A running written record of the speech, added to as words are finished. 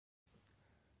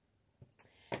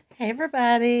Hey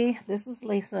everybody, this is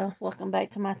Lisa. Welcome back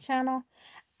to my channel.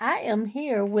 I am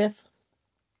here with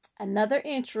another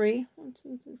entry. 1,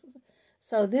 2, 3, 4, 5.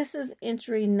 So this is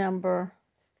entry number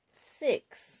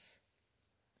 6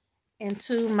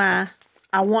 into my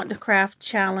I Want to Craft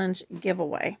Challenge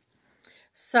giveaway.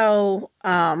 So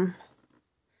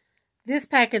this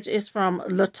package is from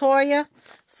LaToya.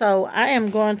 So I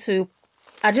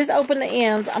just opened the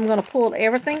ends. I'm going to pull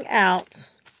everything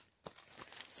out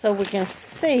so we can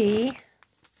see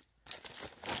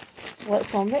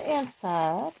what's on the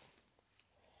inside.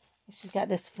 She's got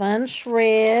this fun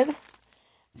shred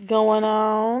going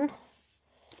on.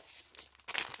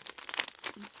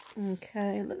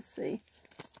 Okay, let's see.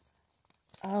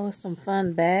 Oh, some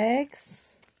fun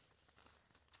bags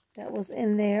that was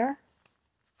in there.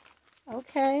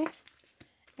 Okay.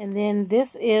 And then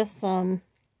this is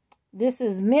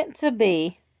meant to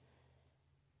be.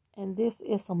 And this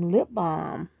is some lip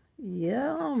balm.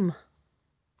 Yum.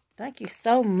 Thank you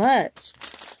so much.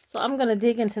 So I'm going to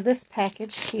dig into this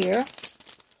package here.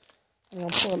 I'm going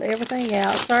to pull everything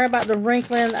out. Sorry about the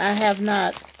wrinkling. I have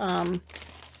not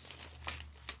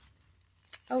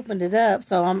opened it up.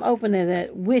 So I'm opening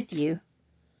it with you.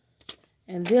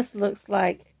 And this looks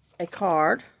like a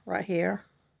card right here.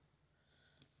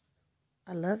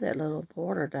 I love that little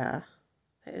border die.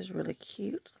 That is really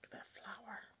cute. Look at that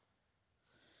flower.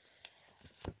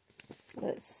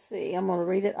 Let's see. I'm going to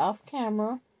read it off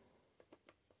camera.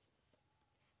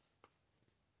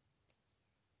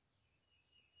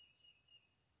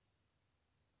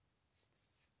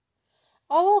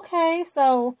 Oh, okay.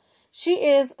 So she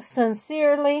is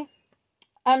sincerely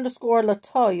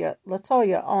 _LaToya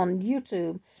on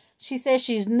YouTube. She says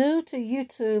she's new to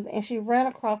YouTube and she ran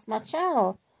across my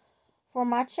channel for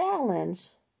my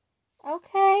challenge.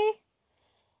 Okay.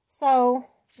 So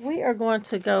we are going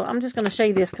to go. I'm just going to show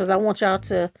you this because I want y'all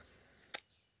to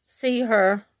see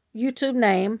her YouTube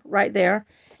name right there.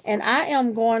 And I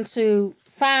am going to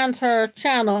find her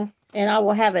channel and I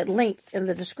will have it linked in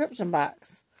the description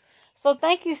box. So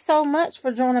thank you so much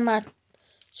for joining my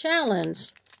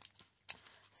challenge.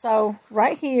 So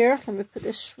right here, let me put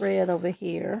this shred over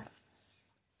here.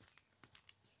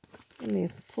 Let me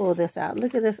pull this out.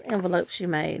 Look at this envelope she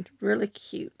made. Really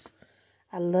cute.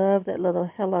 I love that little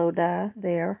hello die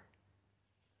there.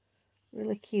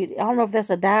 Really cute. I don't know if that's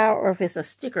a die or if it's a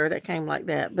sticker that came like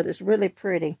that, but it's really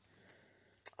pretty.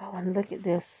 Oh, and look at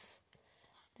this.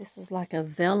 This is like a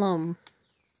vellum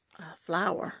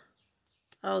flower.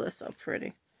 Oh, that's so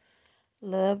pretty.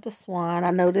 Love the swan.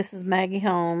 I know this is Maggie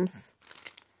Holmes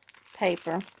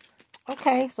paper.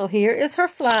 Okay, so here is her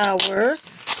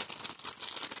flowers.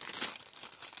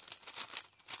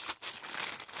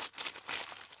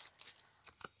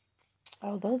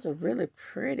 Oh, those are really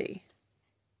pretty.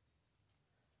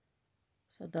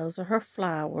 So those are her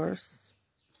flowers.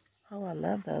 Oh, I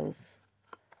love those.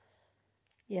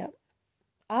 Yep.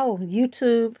 Oh,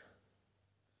 YouTube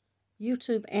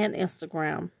and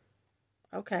Instagram.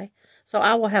 Okay. So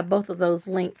I will have both of those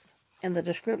links in the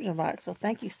description box. So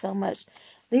thank you so much.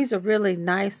 These are really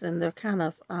nice and they're kind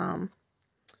of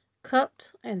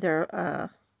cupped and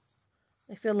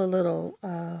they feel a little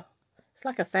it's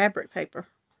like a fabric paper.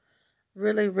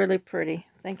 Really, really pretty.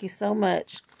 Thank you so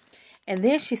much. And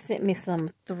then she sent me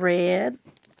some thread.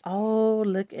 Oh,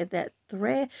 look at that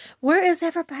thread. Where is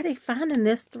everybody finding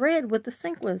this thread with the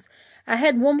sequins? I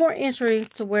had one more entry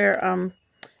to where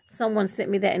someone sent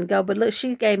me that in gold. But look,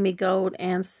 she gave me gold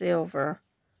and silver.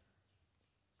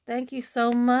 Thank you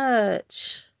so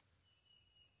much.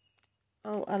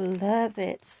 Oh, I love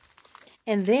it.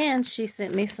 And then she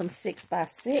sent me some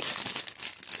 6x6.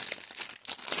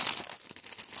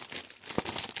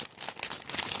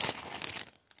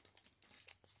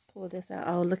 Pull this out.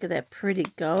 Oh, look at that pretty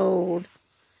gold.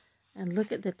 And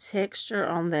look at the texture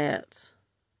on that.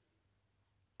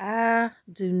 I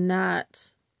do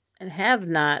not and have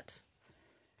not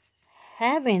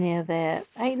have any of that.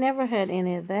 I ain't never had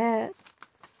any of that.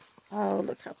 Oh,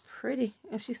 look how pretty.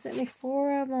 And she sent me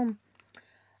 4 of them.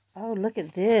 Oh, look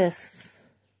at this.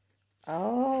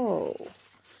 Oh.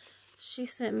 She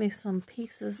sent me some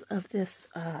pieces of this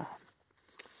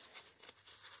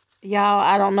y'all,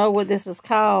 I don't know what this is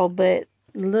called, but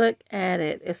look at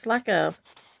it. It's like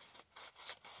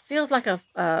feels kind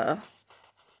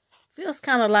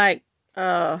of like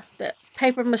that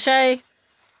paper mache,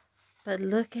 but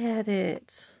look at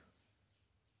it.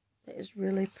 That is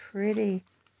really pretty.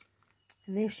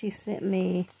 And then she sent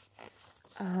me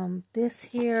this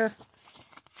here,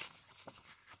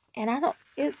 and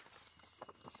it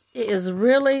is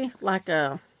really like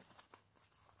it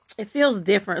feels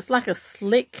different. It's like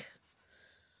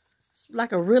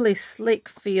a really slick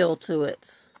feel to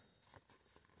it.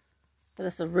 But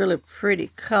it's a really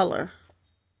pretty color.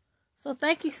 So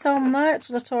thank you so much,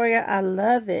 LaToya. I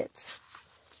love it.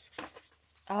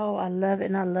 Oh, I love it,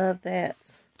 and I love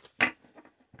that.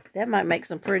 That might make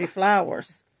some pretty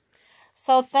flowers.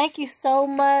 So thank you so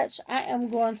much. I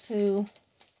am going to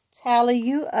tally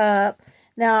you up.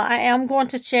 Now, I am going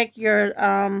to check your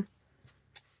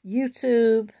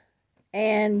YouTube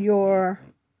and your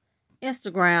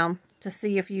Instagram to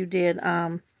see if you did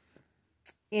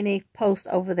any post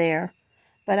over there.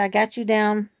 But I got you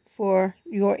down for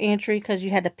your entry because you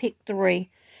had to pick 3.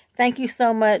 Thank you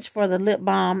so much for the lip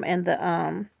balm and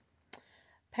the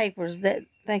papers.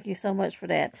 Thank you so much for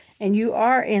that. And you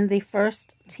are in the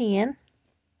first 10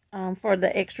 for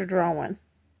the extra drawing.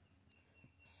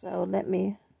 So let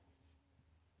me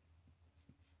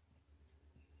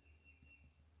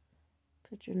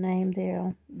put your name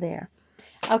there.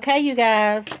 Okay, you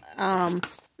guys.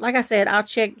 Like I said, I'll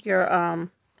check your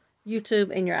YouTube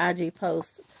and your IG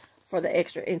posts for the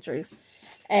extra entries.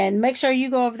 And make sure you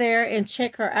go over there and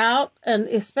check her out. And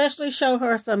especially show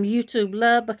her some YouTube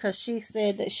love, because she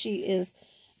said that she is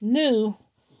new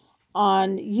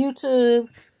on YouTube.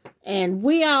 And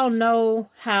we all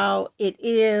know how it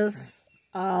is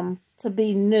to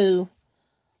be new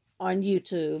on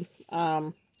YouTube.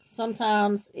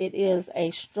 Sometimes it is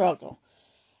a struggle.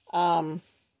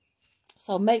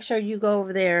 So make sure you go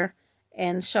over there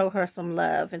and show her some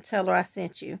love and tell her I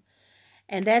sent you.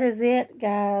 And that is it,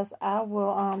 guys. I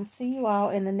will see you all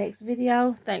in the next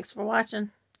video. Thanks for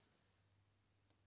watching.